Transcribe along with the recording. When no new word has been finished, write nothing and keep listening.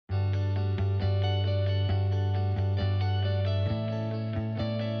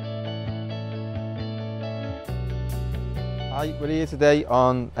Hi, we're here today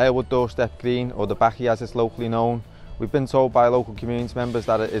on Halewood Doorstep Green, or the Baccy as it's locally known. We've been told by local community members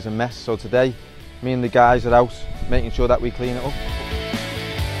that it is a mess, so today me and the guys are out making sure that we clean it up.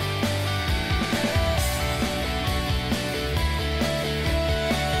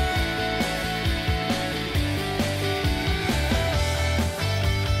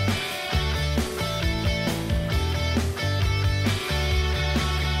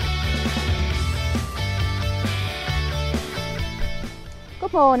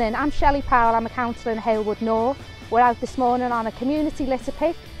 Good morning, I'm Shelley Powell, I'm a councillor in Halewood North. We're out this morning on a community litter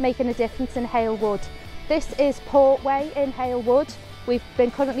pick, making a difference in Halewood. This is Portway in Halewood. We've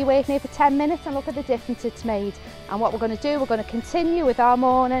been currently working here for 10 minutes and look at the difference it's made. And what we're going to do, we're going to continue with our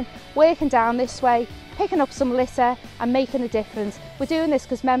morning, working down this way, picking up some litter and making a difference. We're doing this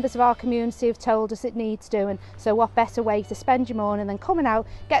because members of our community have told us it needs doing. So what better way to spend your morning than coming out,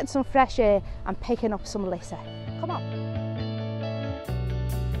 getting some fresh air and picking up some litter. Come on.